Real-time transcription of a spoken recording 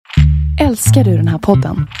Älskar du den här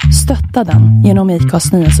podden? Stötta den genom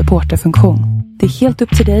IKAs nya supporterfunktion. Det är helt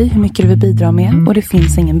upp till dig hur mycket du vill bidra med och det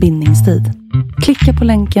finns ingen bindningstid. Klicka på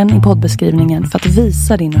länken i poddbeskrivningen för att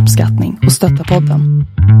visa din uppskattning och stötta podden.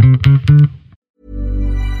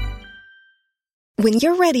 When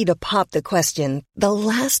you're ready to pop the question, the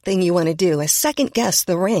last thing you want to do is second guess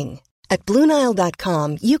the ring. At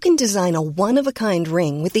BlueNile.com you can design a one-of-a-kind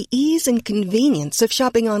ring with the ease and convenience of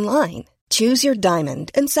shopping online. Choose your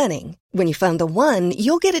diamond and setting. When you find the one,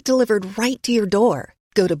 you'll get it delivered right to your door.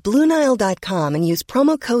 Go to BlueNile.com and use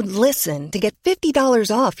promo code LISTEN to get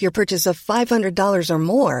 $50 off your purchase of $500 or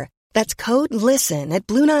more. That's code LISTEN at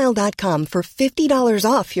BlueNile.com for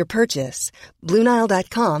 $50 off your purchase.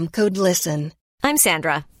 BlueNile.com, code LISTEN. I'm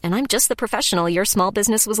Sandra, and I'm just the professional your small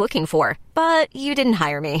business was looking for. But you didn't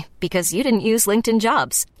hire me because you didn't use LinkedIn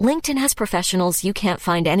Jobs. LinkedIn has professionals you can't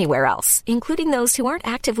find anywhere else, including those who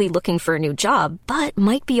aren't actively looking for a new job, but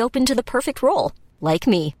might be open to the perfect role, like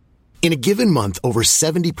me. In a given month, over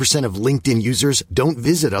 70% of LinkedIn users don't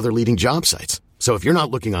visit other leading job sites. So if you're not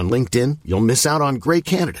looking on LinkedIn, you'll miss out on great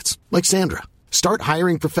candidates like Sandra. Start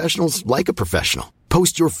hiring professionals like a professional.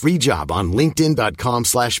 Post your free job on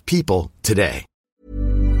linkedin.com/people today.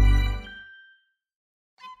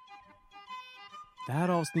 Det här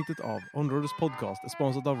avsnittet av Onroaders podcast är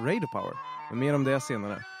sponsrat av Raider Power, men mer om det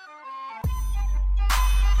senare.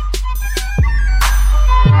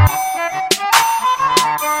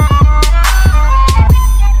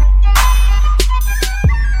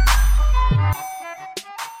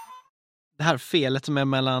 Det här felet som är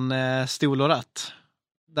mellan stol och ratt,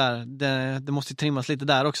 där, det måste trimmas lite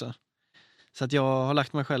där också. Så att jag har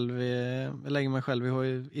lagt mig själv lägger mig själv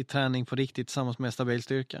i träning på riktigt tillsammans med Stabil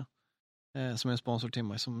Styrka. Som är en sponsor till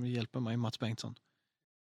mig som hjälper mig, Mats Bengtsson.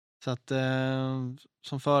 Så att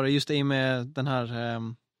som före, just i med den här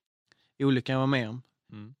olyckan jag var med om,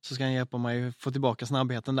 så ska han hjälpa mig få tillbaka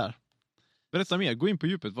snabbheten där. Berätta mer, gå in på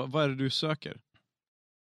djupet. Vad är det du söker?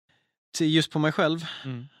 Just på mig själv?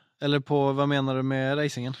 Eller på, vad menar du med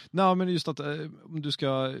racingen? Nej, men just att du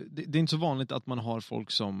ska, det är inte så vanligt att man har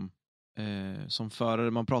folk som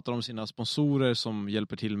förare. Man pratar om sina sponsorer som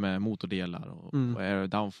hjälper till med motordelar och air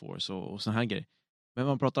downforce och sån här grejer. Men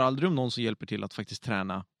man pratar aldrig om någon som hjälper till att faktiskt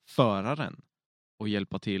träna föraren och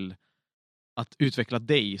hjälpa till att utveckla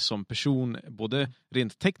dig som person, både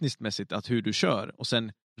rent tekniskt mässigt, att hur du kör, och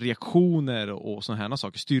sen reaktioner och såna här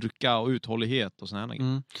saker, styrka och uthållighet och såna här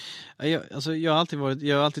grejer. Jag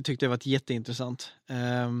har alltid tyckt det varit jätteintressant.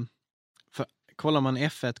 För kollar man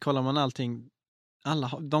F1, kollar man allting,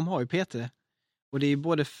 de har ju PT, och det är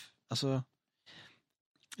både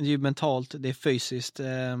det är ju mentalt, det är fysiskt.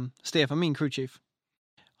 Stefan, min crewchief,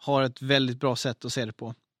 har ett väldigt bra sätt att se det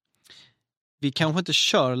på. Vi kanske inte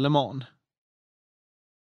kör Le Mans,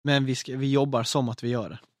 men vi jobbar som att vi gör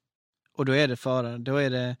det. Och då är det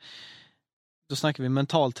förare, då snackar vi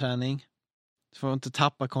mental träning. Du får inte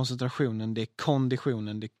tappa koncentrationen, det är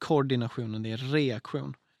konditionen, det är koordinationen, det är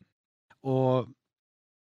reaktion. Och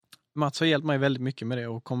Mats har hjälpt mig väldigt mycket med det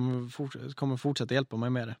och kommer fortsätta hjälpa mig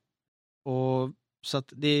med det. Och så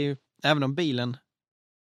att det är, även om bilen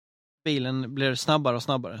blir snabbare och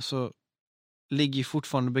snabbare, så ligger ju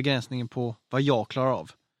fortfarande begränsningen på vad jag klarar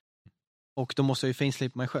av. Och då måste jag ju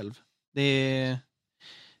finslipa mig själv. Det är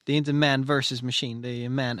inte man versus machine, det är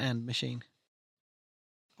man and machine.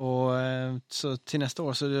 Och så till nästa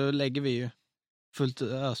år så lägger vi ju fullt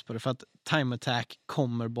ös på det, för att time attack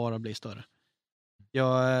kommer bara bli större.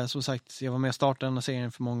 Som sagt, jag var med och startade den här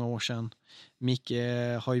serien för många år sedan. Micke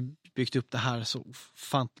har ju byggt upp det här så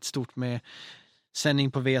ofantligt stort med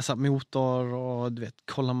sändning på VSAP motor, och du vet,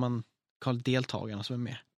 kollar deltagarna som är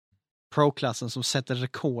med. Pro-klassen som sätter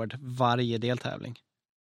rekord varje deltävling.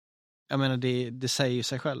 Jag menar, det säger ju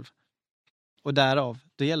sig själv. Och därav,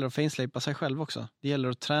 det gäller att finslipa sig själv också. Det gäller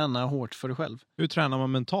att träna hårt för dig själv. Hur tränar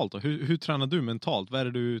man mentalt då? Hur tränar du mentalt? Vad är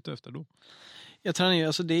det du är ute efter då? Jag tränar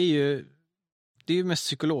ju, det är ju mest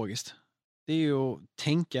psykologiskt. Det är ju att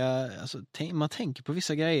tänka, man tänker på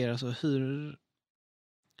vissa grejer, hur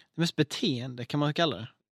det mest beteende kan man kalla det.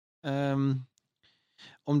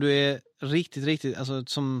 Om du är riktigt,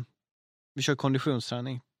 som vi kör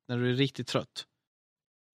konditionsträning, när du är riktigt trött.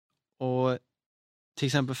 Och till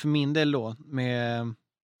exempel för min del då, med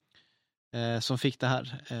som fick den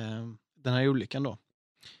här olyckan då.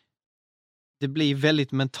 Det blir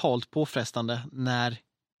väldigt mentalt påfrestande när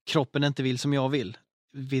kroppen inte vill som jag vill.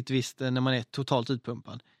 När man är totalt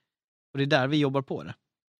utpumpad. Och det är där vi jobbar på det.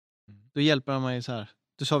 Då hjälper man ju så här.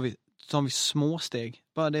 Då har vi små steg.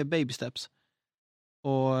 Bara det är baby steps.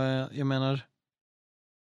 Och jag menar,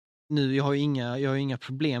 nu, jag har inga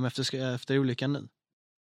problem efter olyckan nu.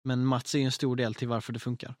 Men Mats är ju en stor del till varför det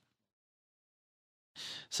funkar.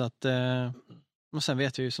 Så att, och sen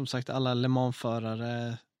vet jag ju som sagt alla Le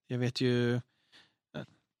Mans-förare. Jag vet ju,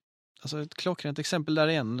 alltså ett klockrent exempel där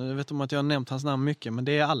igen. Jag vet om att jag har nämnt hans namn mycket, men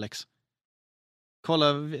det är Alex.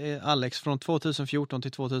 Kolla Alex från 2014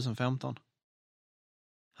 till 2015.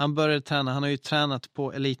 Han började träna, han har ju tränat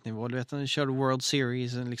på elitnivå. Du vet, han körde World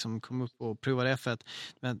Series, liksom kom upp och provade F1.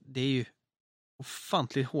 Men det är ju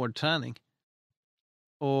ofantligt hård träning.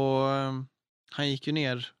 Och han gick ju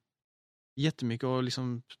ner jättemycket och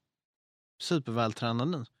liksom supervältränad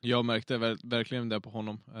nu. Jag märkte verkligen det på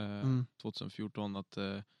honom 2014 att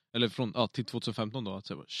eller från till 2015 då att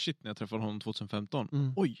jag bara, shit, när jag träffade honom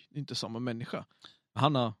 2015. Oj, det är inte samma människa.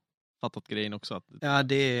 Han har fattat grejen också att ja,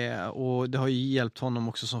 det har ju hjälpt honom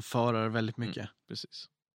också som förare väldigt mycket. Precis.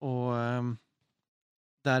 Och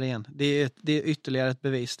där igen, det är ytterligare ett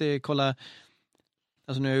bevis. Det är kolla,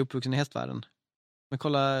 alltså nu är jag uppvuxen i hästvärlden. Men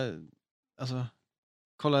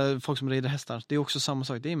kolla folk som rider hästar. Det är också samma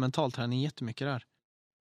sak. Det är mental träning jättemycket där.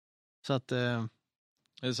 Så att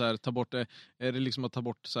är det så här, är det liksom att ta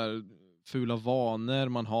bort så här fula vanor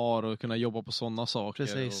man har och kunna jobba på sådana saker?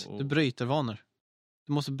 Precis, du bryter vanor.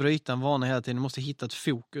 Du måste bryta en vana hela tiden. Du måste hitta ett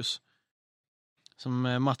fokus.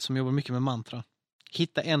 Som Mats som jobbar mycket med mantra.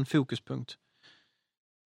 Hitta en fokuspunkt.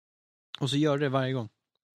 Och så gör det varje gång.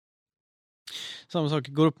 Samma sak,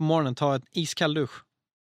 går upp på morgonen, ta en iskall dusch.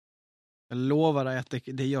 Jag lovar dig att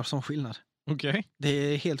det gör sån skillnad. Okej. Det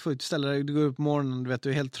är helt sjukt. Du går upp på morgonen, du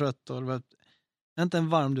är helt trött. Och inte en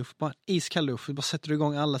varm dusch, bara iskall dusch. Du bara sätter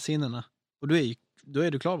igång alla sinnena. Och då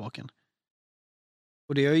är du klarvaken.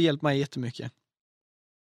 Och det har ju hjälpt mig jättemycket.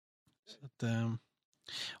 Så att,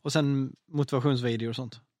 och sen motivationsvideor och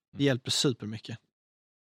sånt. Det hjälper supermycket.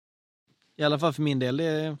 I alla fall för min del, det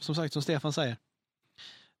är som sagt som Stefan säger.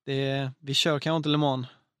 Vi kör kanske inte Le Mans,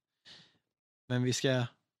 men vi ska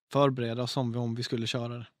förbereda oss om vi skulle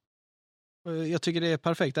köra det. Och jag tycker det är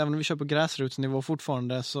perfekt, även om vi kör på gräsrotsnivå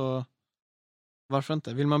fortfarande, så varför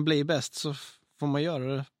inte? Vill man bli bäst så får man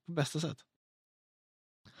göra det på bästa sätt.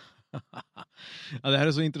 Ja, det här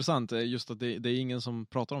är så intressant, just att det är ingen som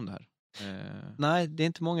pratar om det här. Nej, det är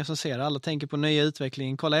inte många som ser det. Alla tänker på nya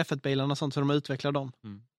utveckling. Kolla F1-bilarna och sånt, så de utvecklar dem.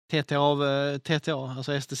 TTA,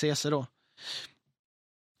 alltså STCC då.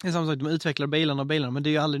 Det är samma sak, de utvecklar bilarna, men det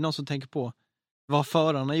är ju aldrig någon som tänker på vad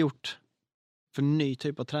förarna har gjort för ny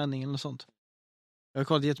typ av träning eller sånt. Jag har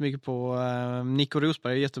kollat jättemycket på Nico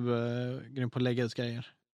Rosberg, är jättegrym på att lägga ut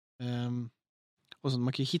grejer. Och så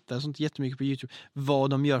man kan ju hitta sånt jättemycket på YouTube, vad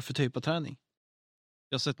de gör för typ av träning.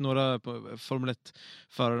 Jag har sett några på Formel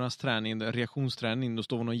 1-förarnas träning, reaktionsträning, då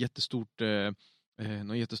står någon jättestor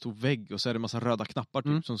vägg och så är det en massa röda knappar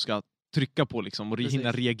typ, som ska trycka på liksom, och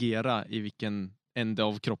hinna reagera i vilken ände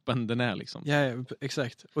av kroppen den är liksom. Ja,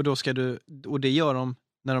 exakt. Och då och det gör de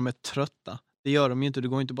när de är trötta. Det gör de ju inte, du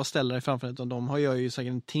går inte bara ställa dig framför, utan de gör ju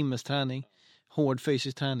säkert en timmes träning, hård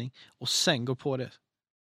fysisk träning, och sen går på det.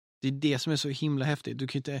 Det är det som är så himla häftigt. Du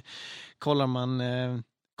kan inte, kollar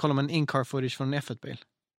man in-car footage från en F1-bil.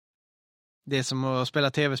 Det är som att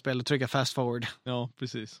spela tv-spel och trycka fast forward. Ja,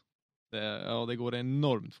 precis. Det går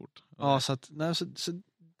enormt fort. Ja, så att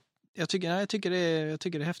jag tycker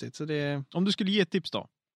det är häftigt. Så det... Om du skulle ge ett tips då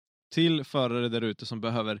till förare där ute som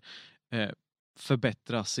behöver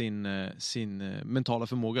förbättra sin mentala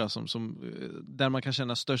förmåga, som där man kan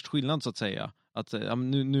känna störst skillnad så att säga. Att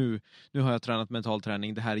nu har jag tränat mental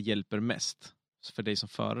träning, det här hjälper mest för dig som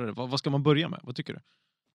förare. Vad ska man börja med? Vad tycker du?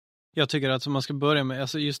 Jag tycker att man ska börja med,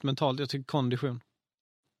 alltså just mentalt, jag tycker kondition.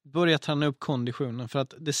 Börja träna upp konditionen, för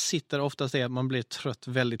att det sitter oftast i att man blir trött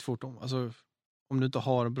väldigt fort om du inte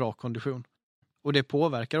har bra kondition. Och det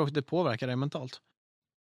påverkar dig mentalt.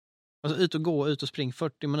 Alltså ut och spring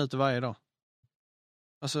 40 minuter varje dag.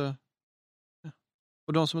 Alltså,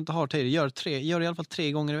 och de som inte har tid, gör i alla fall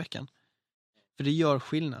 3 gånger i veckan. För det gör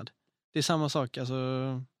skillnad. Det är samma sak, alltså,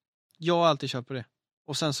 jag har alltid kört på det.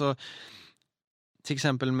 Och sen så, till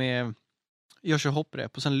exempel jag kör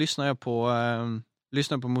hopprep och sen lyssnar jag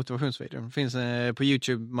på motivationsvideor. Det finns på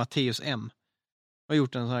YouTube, Matteus M. har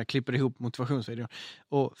gjort en sån här, klipper ihop motivationsvideo.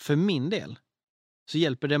 Och för min del så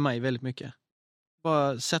hjälper det mig väldigt mycket.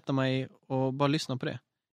 Bara sätta mig och bara lyssna på det.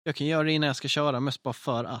 Jag kan göra det innan jag ska köra, mest bara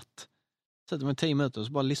för att. Sätter mig 10 minuter och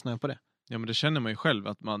så bara lyssnar jag på det. Ja, men det känner man ju själv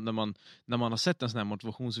att när man har sett en sån här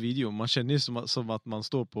motivationsvideo, man känner ju som att man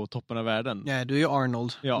står på toppen av världen. Ja, du är ju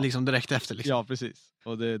Arnold liksom direkt efter. Liksom. Ja, precis.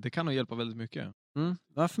 Och det kan nog hjälpa väldigt mycket.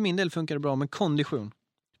 Ja, för min del funkar det bra med kondition.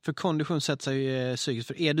 För kondition sätter sig psykiskt.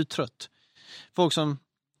 För är du trött?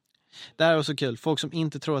 Det här är också kul. Folk som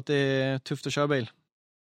inte tror att det är tufft att köra bil.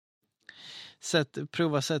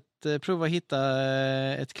 Prova hitta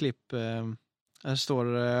ett klipp. Där står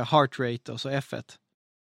heart rate och så F1.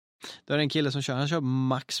 Då är det en kille som han kör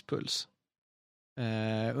maxpuls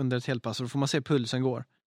under ett helt pass, och då får man se pulsen går.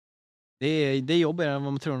 Det är jobbigare än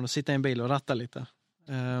vad man tror, att sitta i en bil och ratta lite.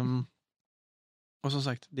 Och som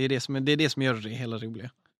sagt, det är det som gör det hela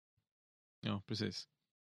roliga. Ja, precis.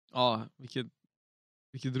 Ja,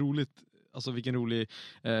 vilket roligt, alltså vilken rolig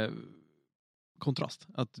kontrast.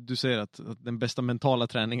 Att du säger att den bästa mentala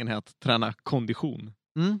träningen är att träna kondition.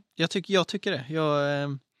 Jag tycker det.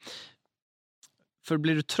 För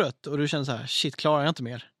blir du trött och du känner så här, shit, klarar jag inte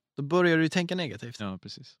mer, då börjar du tänka negativt. Ja,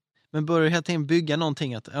 precis. Men börjar hela tiden bygga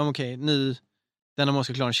någonting att, okej, nu denna månad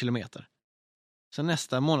ska klara 1 kilometer. Sen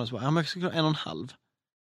nästa månad så bara, jag ska klara 1,5.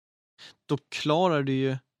 Då klarar du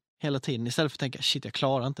ju hela tiden, istället för att tänka, shit, jag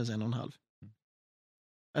klarar inte ens 1,5.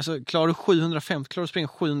 Alltså, klarar du springa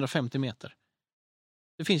 750 meter.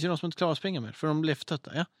 Det finns ju någon som inte klarar att springa mer, för de blir för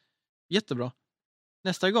trötta. Ja, jättebra.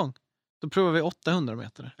 Nästa gång, då provar vi 800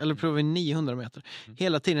 meter. Eller provar vi 900 meter.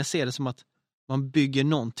 Hela tiden ser det som att man bygger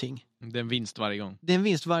någonting. Det är en vinst varje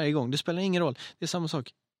gång. Det spelar ingen roll. Det är samma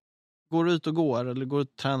sak. Går du ut och går, eller går ut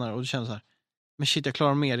och tränar, och du känner så här, men shit, jag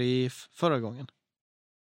klarar mer i förra gången.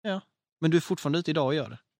 Ja, men du är fortfarande ute idag och gör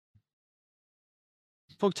det.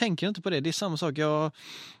 Folk tänker inte på det. Det är samma sak.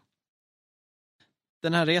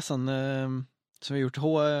 Den här resan som vi gjort,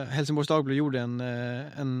 Helsingborgs Dagblad gjorde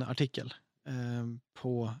en artikel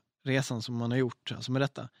på resan som man har gjort, alltså med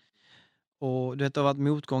detta. Och det har varit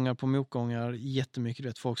motgångar på motgångar jättemycket. Du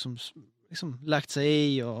vet, folk som liksom lagt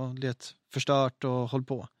sig i och det förstört och hållit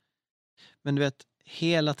på. Men du vet,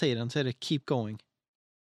 hela tiden så är det keep going.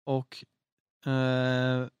 Och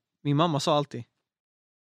min mamma sa alltid,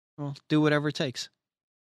 do whatever it takes.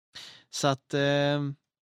 Så att,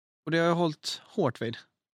 och det har jag hållit hårt vid.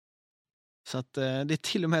 Så att det är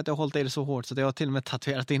till och med att jag har hållit i det så hårt så att jag har till och med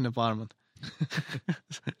tatuerat inne på armen.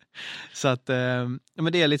 Så att,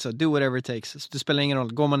 men det är lite så, do whatever it takes. Så det spelar ingen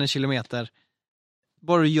roll, går man 1 kilometer,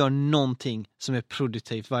 bara du gör någonting som är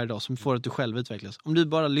produktivt varje dag, som får att du själv utvecklas. Om du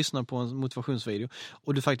bara lyssnar på en motivationsvideo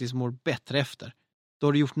och du faktiskt mår bättre efter, då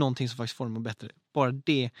har du gjort någonting som faktiskt får dig att må bättre. Bara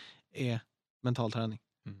det är mental träning.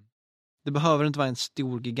 Det behöver inte vara en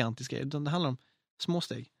stor, gigantisk grej, utan det handlar om små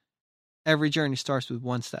steg. Every journey starts with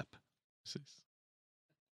one step. Precis.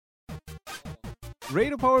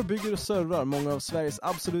 Radio Power bygger och servar många av Sveriges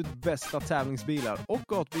absolut bästa tävlingsbilar och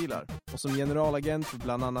gatbilar. Och som generalagent för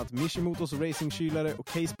bland annat Mishimotos racingkylare och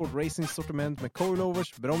K-Sport Racing sortiment med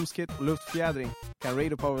coilovers, bromskit och luftfjädring kan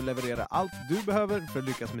Radio Power leverera allt du behöver för att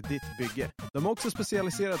lyckas med ditt bygge. De har också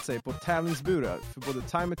specialiserat sig på tävlingsburar för både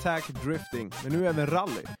time attack, drifting, men nu även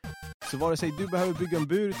rally. Så vare sig du behöver bygga en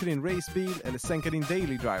bur till din racebil eller sänka din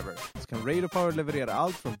daily driver, så kan Radio Power leverera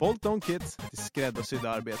allt från bolt-on kits till skräddarsydda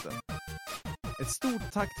arbeten. Ett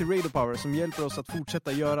stort tack till Radio Power som hjälper oss att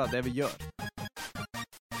fortsätta göra det vi gör.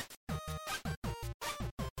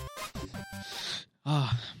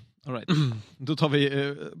 All right. Då tar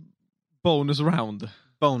vi bonus round.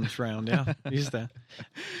 Bonus round, ja. Just det.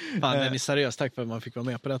 Fan, är ni seriöst? Tack för att man fick vara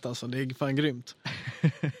med på detta. Alltså. Det är fan grymt.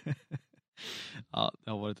 Ja,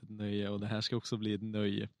 det har varit ett nöje och det här ska också bli ett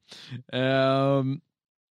nöje.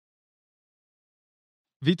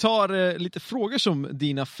 Vi tar lite frågor som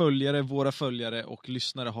dina följare, våra följare och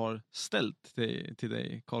lyssnare har ställt till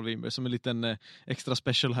dig, Carl Winberg, som en liten extra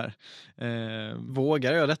special här.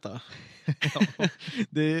 Vågar jag detta? Ja,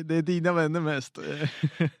 det är dina vänner mest.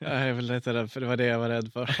 Jag är väl lite rädd för det var det jag var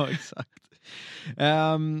rädd för. Ja, exakt.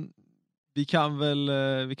 Vi kan väl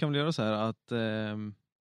göra så här att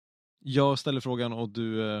jag ställer frågan och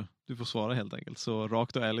du får svara helt enkelt. Så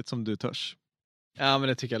rakt och ärligt som du törs. Ja, men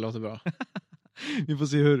det tycker jag låter bra. Vi får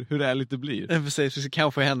se hur ärligt det blir. Precis, det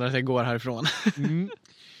kanske händer att jag går härifrån.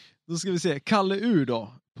 Då ska vi se. Kalle Ur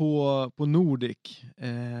då, på Nordic.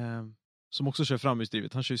 Som också kör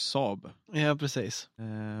framhjulsdrivet. Han kör ju Saab. Ja, precis.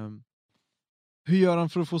 Hur gör han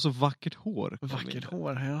för att få så vackert hår? Vackert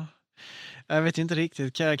hår, ja. Jag vet inte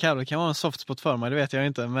riktigt. Kalle kan vara en softspot för mig, det vet jag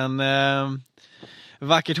inte. Men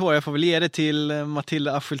vackert hår, jag får väl ge det till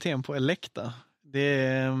Matilda Aschultén på Elekta.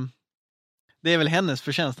 Det är väl hennes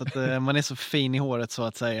förtjänst att man är så fin i håret, så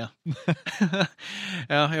att säga.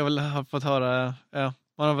 Ja, jag har fått höra, ja,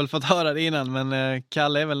 man har väl fått höra det innan, men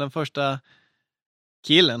Kalle är väl den första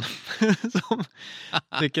killen som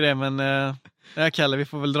tycker det. Men ja, Kalle, vi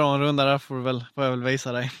får väl dra en runda där, får jag väl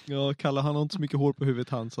visa dig. Ja, Kalle, han har inte så mycket hår på huvudet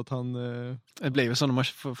han, så att han... Det blir väl så när man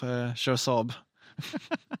kör Saab.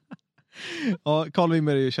 Ja, Carl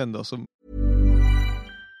Wimmer är ju känd då som...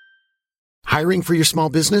 Hiring for your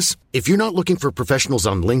small business? If you're not looking for professionals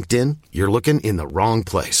on LinkedIn, you're looking in the wrong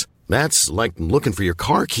place. That's like looking for your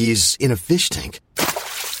car keys in a fish tank.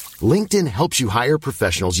 LinkedIn helps you hire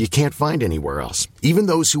professionals you can't find anywhere else, even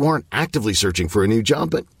those who aren't actively searching for a new job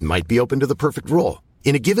but might be open to the perfect role.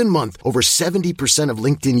 In a given month, over 70% of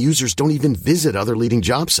LinkedIn users don't even visit other leading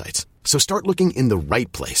job sites. So start looking in the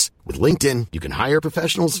right place. With LinkedIn, you can hire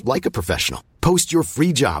professionals like a professional. Post your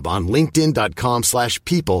free job on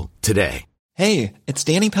linkedin.com/people today. Hey, it's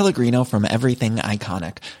Danny Pellegrino from Everything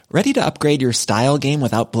Iconic. Ready to upgrade your style game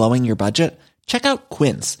without blowing your budget? Check out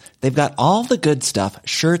Quince. They've got all the good stuff,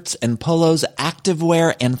 shirts and polos,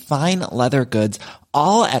 activewear, and fine leather goods,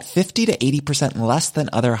 all at 50 to 80% less than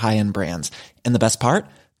other high-end brands. And the best part?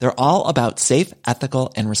 They're all about safe,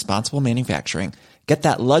 ethical, and responsible manufacturing. Get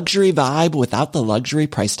that luxury vibe without the luxury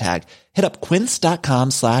price tag. Hit up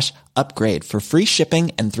quince.com/upgrade for free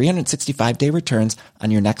shipping and 365-day returns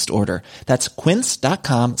on your next order. That's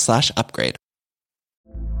quince.com/upgrade.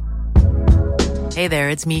 Hey there,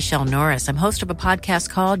 it's Michelle Norris. I'm host of a podcast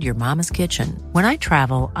called Your Mama's Kitchen. When I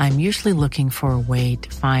travel, I'm usually looking for a way to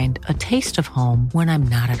find a taste of home when I'm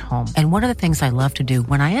not at home. And one of the things I love to do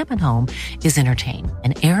when I am at home is entertain.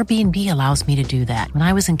 And Airbnb allows me to do that. When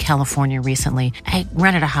I was in California recently, I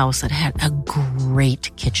rented a house that had a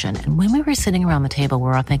great kitchen. And when we were sitting around the table, we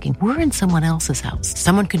were all thinking, we're in someone else's house.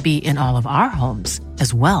 Someone could be in all of our homes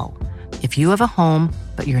as well. If you have a home,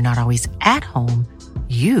 but you're not always at home,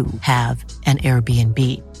 you have an Airbnb.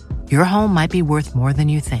 Your home might be worth more than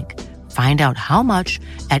you think. Find out how much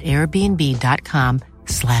at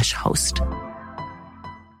airbnb.com/host.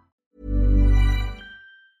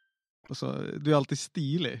 Alltså, du är alltid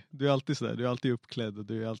stilig. Du är alltid sådär. Du är alltid uppklädd och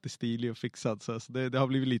du är alltid stilig och fixad. Så det har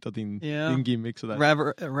blivit lite av din gimmick. Sådär.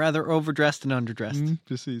 Rather overdressed than underdressed.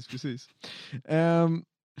 Precis.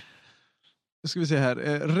 Nu ska vi se här.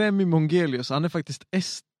 Remy Mongelius, han är faktiskt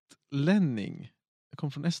estlänning. Jag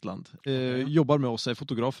kom från Estland. Jobbar med oss, är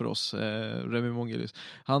fotograf för oss. Remy Mongelius.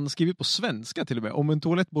 Han skriver på svenska till och med. Om en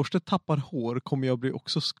toalettborste tappar hår kommer jag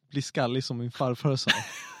bli skallig som min farfar sa.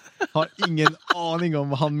 Har ingen aning om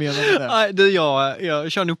vad han menar med det. Nej,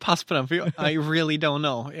 jag kör nog pass på den, för I really don't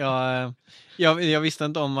know. Jag visste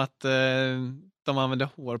inte om att de använder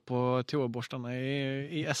hår på toaborstarna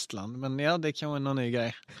i Estland. Men ja, det kan vara någon ny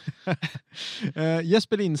grej.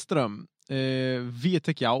 Jesper Lindström.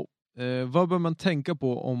 Vetekjau. Vad bör man tänka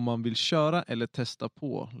på om man vill köra eller testa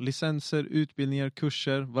på? Licenser, utbildningar,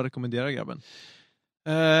 kurser. Vad rekommenderar grabben?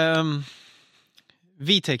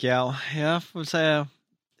 Vetekjau. Jag får säga...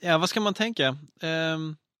 Ja, vad ska man tänka?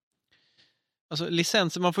 Alltså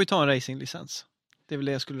licenser, man får ju ta en racinglicens. Det är väl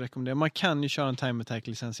det jag skulle rekommendera. Man kan ju köra en time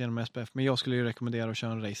attack-licens genom SPF, men jag skulle ju rekommendera att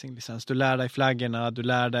köra en racinglicens. Du lär dig flaggorna, du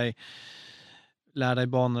lär dig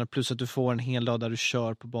banorna, plus att du får en hel dag där du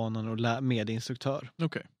kör på banan och med instruktör.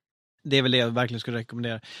 Okay. Det är väl det jag verkligen skulle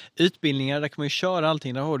rekommendera. Utbildningar, där kan man ju köra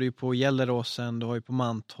allting. Där har du ju på Gelleråsen, du har ju på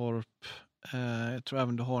Mantorp. Jag tror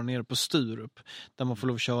även du har nere på Sturup där man får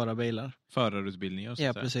lov att köra bilar. Förarutbildningar.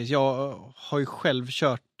 Ja, precis. Jag har ju själv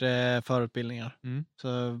kört förarutbildningar.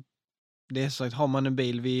 Så det är så att har man en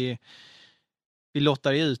bil, vi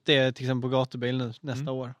lottar ju ut det till exempel på gatubil nu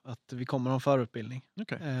nästa år. Att vi kommer ha en förarutbildning.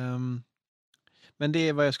 Okay. Men det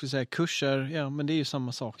är vad jag skulle säga, kurser, ja men det är ju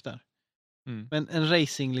samma sak där. Men en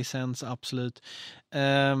racinglicens, absolut.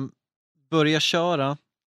 Börja köra.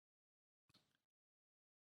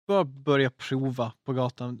 Bara börja prova på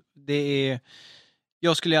gatan.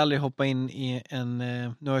 Jag skulle aldrig hoppa in i en,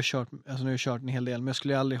 nu har jag kört en hel del, men jag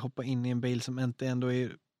skulle aldrig hoppa in i en bil som inte ändå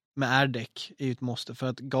är med airdäck är ju ett måste, för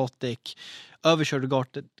att gatdäck, överkör du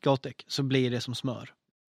gatdäck så blir det som smör.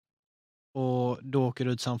 Och då åker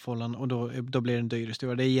du ut samfållan och då blir det en dyr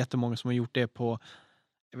historia. Det är jättemånga som har gjort det på,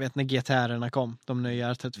 jag vet när GTR-erna kom, de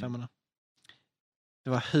nya R35-erna. Det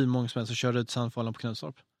var hur många som helst som körde ut samfållan på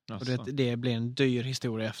Knutstorp. Och det blir en dyr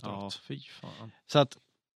historia efteråt. Ja, fy fan. Så att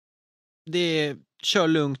kör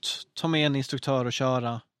lugnt, ta med en instruktör och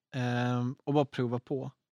köra och bara prova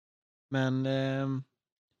på. Men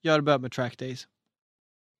gör det med track days.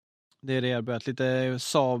 Det är det jag börjat. Lite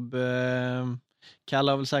Saab,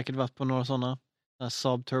 Kalle har väl säkert varit på några sådana.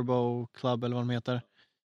 Saab Turbo Club eller vad de heter.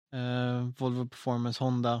 Volvo Performance,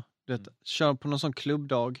 Honda. Kör på någon sån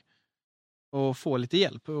klubbdag. Och få lite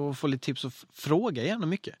hjälp och få lite tips och fråga gärna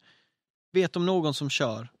mycket. Vet om någon som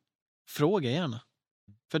kör, fråga gärna.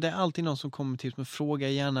 För det är alltid någon som kommer med tips, men fråga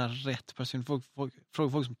gärna rätt person. Fråga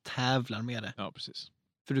folk som tävlar med det. Ja, precis.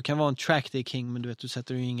 För du kan vara en track day king, men du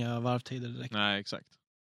sätter ju inga varvtider direkt. Nej, exakt.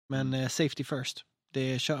 Men safety first.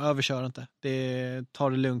 Överkör inte.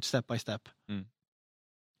 Tar det lugnt step by step.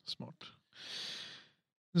 Smart.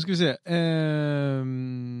 Nu ska vi se.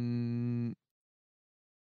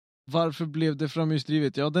 Varför blev det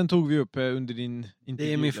framhjulsdrivet? Ja, den tog vi upp under din intervju.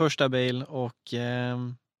 Det är min första bil och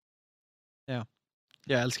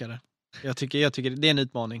Jag älskar det. Jag tycker det är en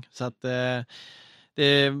utmaning. Så att det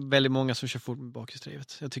är väldigt många som kör fort med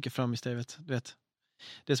bakhjulsdrivet. Jag tycker framhjulsdrivet, du vet.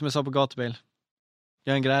 Det som jag sa på gatubil.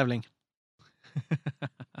 Jag är en grävling.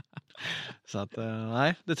 Så att,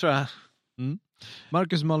 nej, det tror jag. Mm.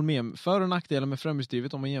 Marcus Malmém, för- och nackdelar med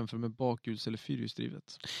framhjulsdrivet om man jämför med bakhjuls- eller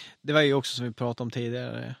fyrhjulsdrivet? Det var ju också som vi pratade om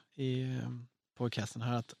tidigare i podcasten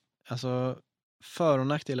här, att alltså för- och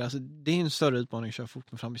nackdelar, alltså, det är en större utmaning att köra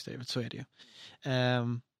fort med framhjulsdrivet, så är det ju.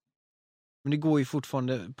 Men det går ju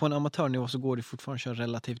fortfarande, på en amatörnivå så går det fortfarande att köra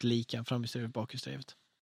relativt lika framhjulsdrivet och bakhjulsdrivet.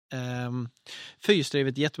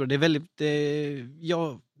 Fyrhjulsdrivet är jättebra, det är väldigt,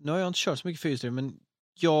 nu har jag inte kört så mycket fyrhjulsdrivet, men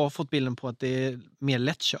jag har fått bilden på att det är mer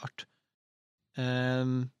lättkört.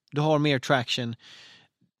 Du har mer traction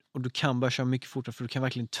och du kan börja köra mycket fortare, för du kan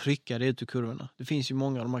verkligen trycka dig ut ur kurvorna. Det finns ju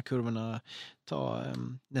många av de här kurvorna. Ta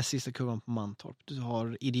näst sista kurvan på Mantorp. Du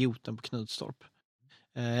har Idioten på Knutstorp.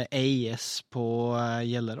 AS på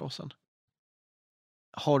Gelleråsen.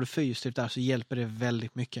 Har du fyrhjulsdrift där så hjälper det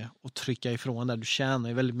väldigt mycket att trycka ifrån där. Du tjänar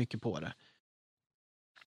ju väldigt mycket på det.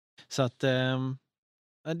 Så att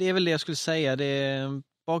det är väl det jag skulle säga. Det är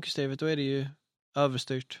bakhjulsdrivet, då är det ju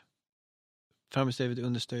överstyrt. Framhjulsdrivet är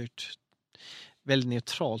understyrt. Väldigt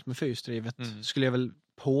neutralt med fyrhjulsdrivet skulle jag väl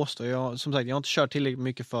påstå. Som sagt, jag har inte kört tillräckligt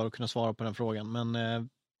mycket för att kunna svara på den frågan, men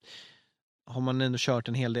har man ändå kört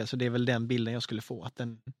en hel del så det är väl den bilden jag skulle få. Att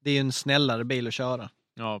det är en snällare bil att köra.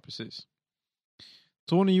 Ja, precis.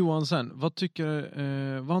 Tony Johansson, vad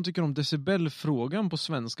han tycker om decibelfrågan på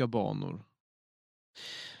svenska banor?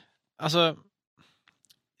 Alltså,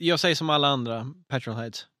 jag säger som alla andra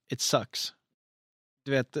petrolheads, it sucks.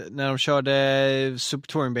 Du vet, när de körde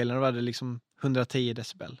Super-Touring-bilen var det liksom 110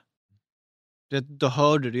 decibel. Då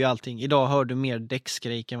hörde du ju allting. Idag hör du mer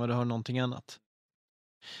däckskrik än vad du hör någonting annat.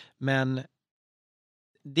 Men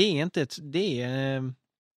det är inte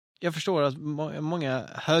jag förstår att många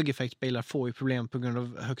högeffektbilar får ju problem på grund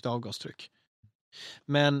av högt avgastryck.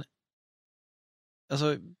 Men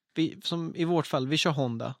alltså, som i vårt fall, vi kör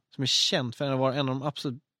Honda som är känt för att vara en av de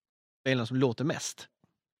absolut bilarna som låter mest.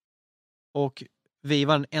 Och vi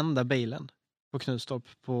var den enda bilen på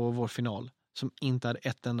Knutstorp på vår final som inte hade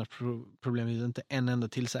ett enda problem, inte en enda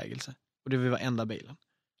tillsägelse. Och det var enda bilen.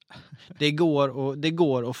 Det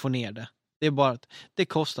går att få ner det. Det är bara att det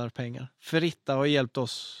kostar pengar. Ferritta har hjälpt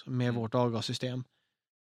oss med vårt avgassystem.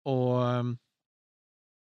 Och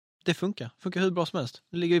det funkar hur bra som helst.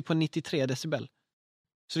 Nu ligger vi på 93 decibel.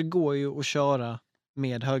 Så det går ju att köra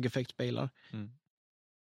med högeffektsbilar.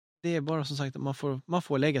 Det är bara som sagt att man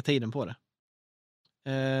får lägga tiden på det.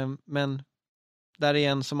 Men där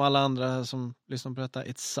igen, som alla andra som lyssnar på detta,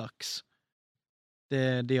 it sucks.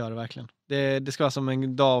 Det gör det verkligen. Det ska vara som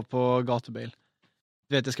en dag på gatubil.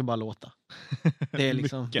 Du vet, det ska bara låta. Det är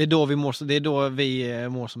liksom, det är då vi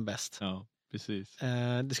mår som bäst. Ja, precis.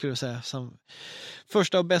 Det skulle jag säga som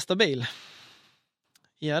första och bästa bil.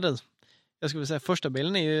 Ja, det. Jag skulle säga första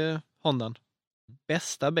bilen är ju Hondan.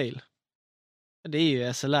 Bästa bil, det är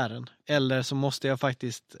ju SLR:en. Eller så måste jag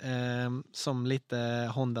faktiskt som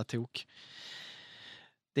lite Honda-tok.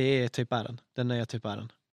 Det är typ R:en. Den nya typ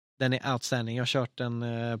R:en. Den är outstanding. Jag har kört den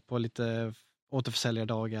på lite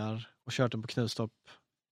återförsäljardagar och kört den på Knutstorp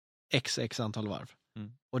x antal varv.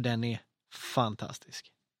 Och den är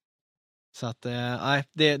fantastisk. Så att, nej,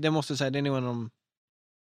 det måste jag säga, det är nog en av de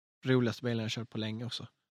roligaste bilarna jag kört på länge också.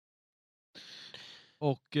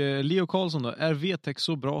 Och Leo Karlsson då, är VTEC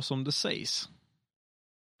så bra som det sägs?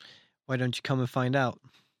 Why don't you come and find out?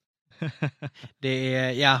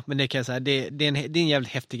 Men det kan jag säga, det är en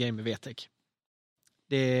jävligt häftig grej med VTEC.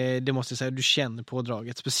 Det måste jag säga, du känner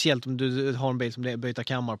pådraget. Speciellt om du har en bil som det är byta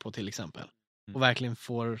kammar på till exempel. Och verkligen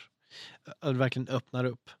verkligen öppnar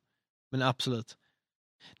upp. Men absolut.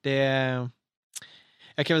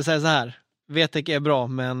 Jag kan väl säga så här. VTEC är bra,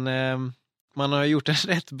 men man har gjort en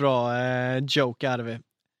rätt bra joke av det.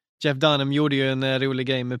 Jeff Dunham gjorde ju en rolig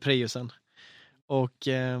grej med Priusen. Och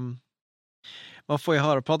man får ju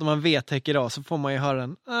höra, pratar man VTEC idag så får man ju höra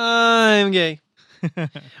en I'm gay.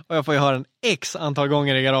 Och jag får ju höra en x antal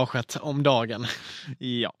gånger i garaget om dagen.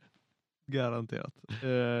 Ja, garanterat.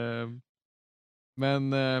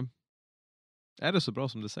 Men är det så bra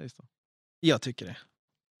som det sägs då? Jag tycker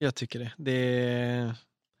det.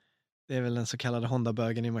 Det är väl den så kallade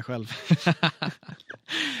Honda-bögen i mig själv.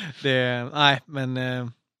 Det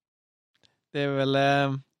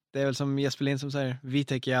är väl som Jesper Lind som säger,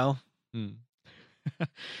 VTEC ja.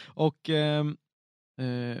 Och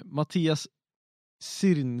Mattias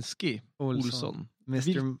Sirnski Olsson.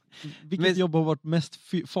 Vilket jobb har varit mest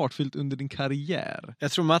fartfyllt under din karriär?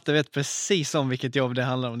 Jag tror Matte vet precis om vilket jobb det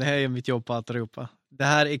handlar om. Det här är mitt jobb på Autoropa. Det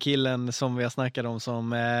här är killen som vi har snackat om som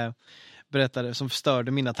berättade, som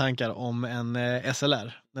förstörde mina tankar om en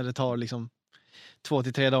SLR. När det tar liksom 2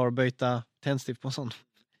 till 3 dagar att byta tändstift på en sån.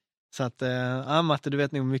 Så att, Matte, du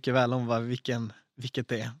vet nog mycket väl om vilket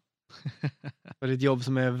det är. Och det är ett jobb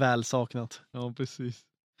som är väl saknat. Ja, precis.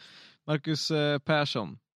 Marcus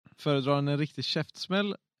Persson, föredrar en riktig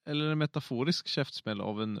käftsmäll eller en metaforisk käftsmäll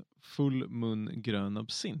av en full mun grön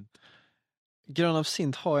absint? Grön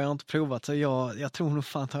absint har jag inte provat, så jag tror nog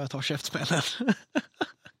fan att jag tar käftsmällen.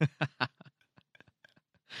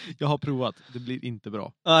 Jag har provat, det blir inte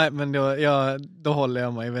bra. Nej, men då håller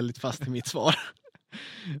jag mig väldigt fast i mitt svar.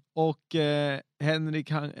 Och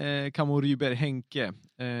Henrik Kamo Ryberg, Henke,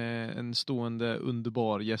 en stående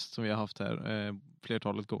underbar gäst som vi har haft här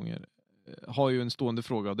flertalet gånger, har ju en stående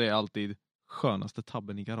fråga, och det är alltid skönaste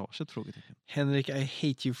tabben i garaget? Frågetecken. Henrik, I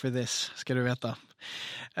hate you for this, ska du veta.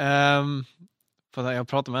 För jag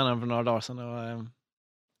pratade med honom för några dagar sedan och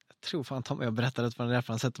jag tror fan Tom, jag berättade det för honom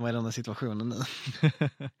därför han sätter mig i den här situationen nu.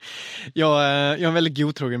 jag är en väldigt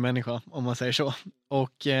godtrogen människa, om man säger så.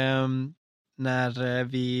 Och när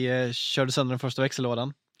vi körde sönder den första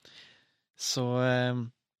växellådan så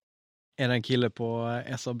är det en kille på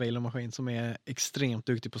SA Bil och Maskin som är extremt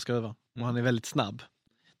duktig på att skruva. Och han är väldigt snabb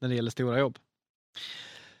när det gäller stora jobb.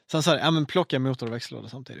 Så han sa, men plocka motor och växellåda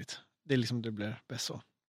samtidigt. Det är liksom det blir bäst så.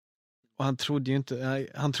 Och han trodde ju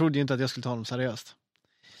inte att jag skulle ta honom seriöst.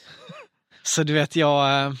 Så du vet,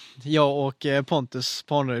 jag och Pontus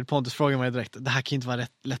frågade mig direkt, det här kan inte vara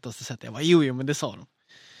lättaste sättet. Jag bara, jo, men det sa de.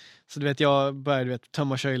 Så du vet, jag började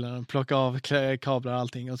tömma kylen, plocka av kablar och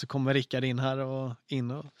allting. Och så kommer Rickard in här och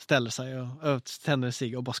ställer sig och tänder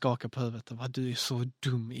sig och bara skakar på huvudet. Och bara, du är så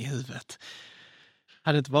dum i huvudet.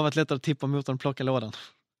 Hade det inte bara varit lättare att tippa motorn och plocka lådan?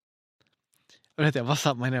 Och vet jag bara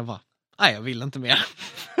satt mig ner och bara, nej, jag vill inte mer.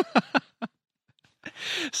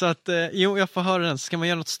 Så att, jag får höra den. Ska man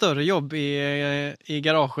göra något större jobb i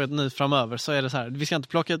garaget nu framöver så är det så här, vi ska inte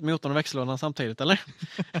plocka ut motorn och växellådan samtidigt, eller?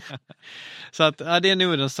 Så att, det är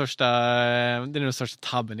nog den största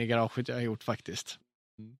tabben i garaget jag har gjort faktiskt.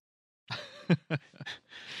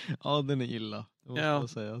 Ja, den är illa. Ja,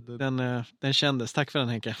 säga. Den kändes. Tack för den,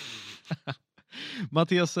 Henke.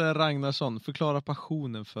 Mattias Ragnarsson, förklara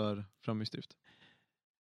passionen för framhjulsdrift.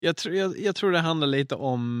 Jag tror det handlar lite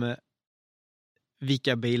om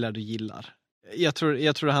vilka bilar du gillar. Jag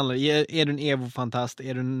tror det handlar, är du en Evo-fantast,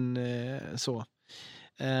 är du en så.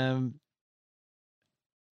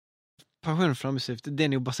 Passionen för framhjulsdrift, det är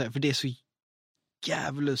nog bara säga, för det är så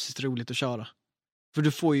jävligt roligt att köra. För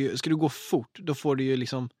du får ju, ska du gå fort, då får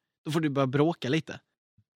du börja bråka lite.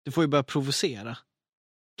 Du får ju börja provocera.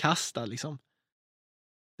 Kasta liksom.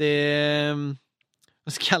 Det är,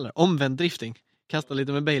 vad ska jag kalla det? Omvänd drifting. Kasta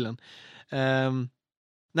lite med bilen.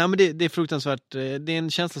 Nej, men det är fruktansvärt. Det är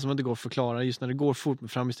en känsla som inte går att förklara just när det går fort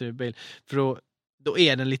med framhjulsdriven bil. För då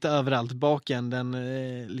är den lite överallt. Bakänden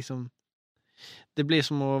liksom. Det blir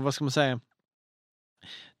som att, vad ska man säga?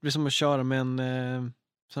 Det blir som att köra med en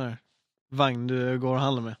sån här vagn du går och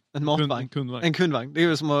handlar med. En matvagn. En kundvagn. Det är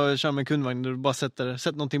ju som att köra med en kundvagn där du bara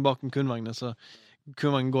sätter någonting bakom kundvagnen så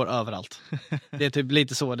kundvagnen går överallt. Det är typ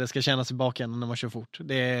lite så det ska kännas i bakänden när man kör fort.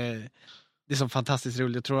 Det är så fantastiskt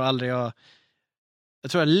roligt.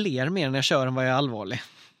 Jag tror jag ler mer när jag kör än vad jag är allvarlig.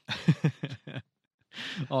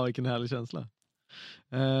 Ja, vilken härlig känsla.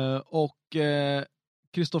 Och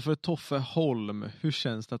Kristoffer Toffe Holm, hur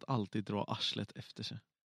känns det att alltid dra arslet efter sig?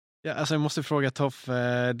 Ja, alltså jag måste fråga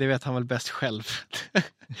Toffe, det vet han väl bäst själv.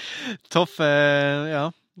 Toffe,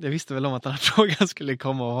 ja, jag visste väl om att den här frågan skulle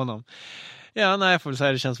komma av honom. Ja, nej, jag får väl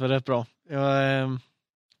säga det känns väl rätt bra.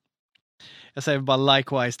 Jag säger bara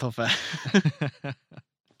likewise, Toffe.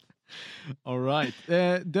 All right.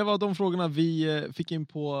 Det var de frågorna vi fick in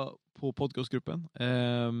på podcastgruppen.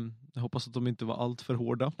 Jag hoppas att de inte var allt för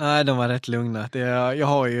hårda. Nej, de var rätt lugna. Jag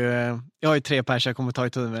har ju 3 personer jag kommer ta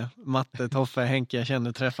itu med. Matte, Toffe, Henke, jag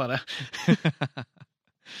känner träffare.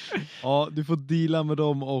 Ja, du får deala med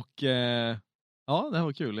dem och ja, det här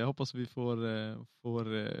var kul. Jag hoppas vi får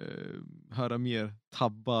höra mer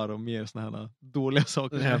tabbar och mer såna här dåliga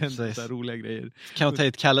saker. Ja, roliga grejer. Kan jag ta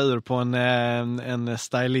ett kalla ur på en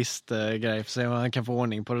stylist-grej för att se om han kan få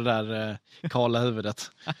ordning på det där kala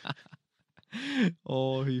huvudet.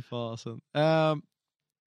 Hur fasen.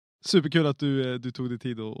 Superkul att du tog dig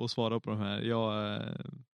tid att svara på de här. Jag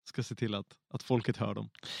ska se till att folket hör dem.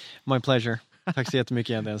 My pleasure. Tack så jättemycket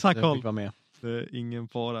igen. Tack, att jag fick vara med. Det är ingen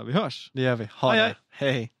fara. Vi hörs. Det gör vi. Ha det.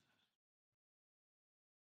 Hej.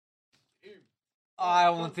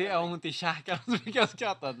 Jag har ont i käken. Så mycket jag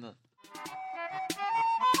skrattat nu.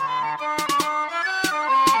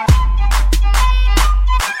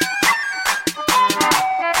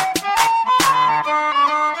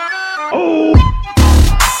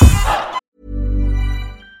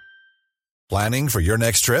 Planning for your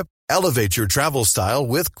next trip? Elevate your travel style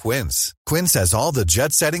with Quince. Quince has all the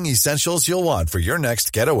jet-setting essentials you'll want for your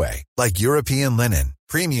next getaway, like European linen,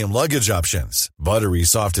 premium luggage options, buttery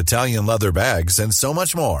soft Italian leather bags, and so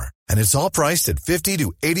much more. And it's all priced at 50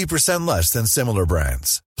 to 80% less than similar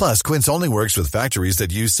brands. Plus, Quince only works with factories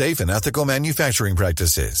that use safe and ethical manufacturing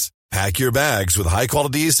practices. Pack your bags with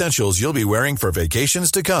high-quality essentials you'll be wearing for vacations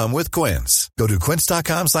to come with Quince. Go to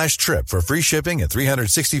quince.com/trip for free shipping and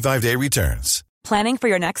 365-day returns. Planning for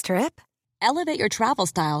your next trip? Elevate your travel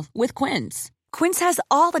style with Quince. Quince has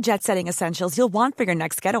all the jet-setting essentials you'll want for your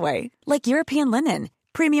next getaway, like European linen,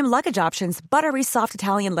 premium luggage options, buttery soft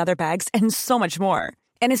Italian leather bags, and so much more.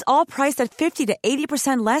 And is all priced at 50 to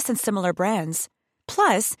 80% less than similar brands.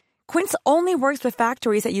 Plus, Quince only works with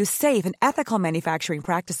factories that use safe and ethical manufacturing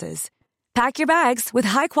practices. Pack your bags with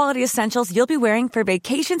high-quality essentials you'll be wearing for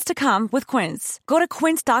vacations to come with Quince. Go to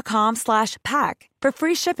quince.com/pack for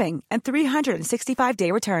free shipping and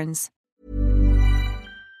 365-day returns.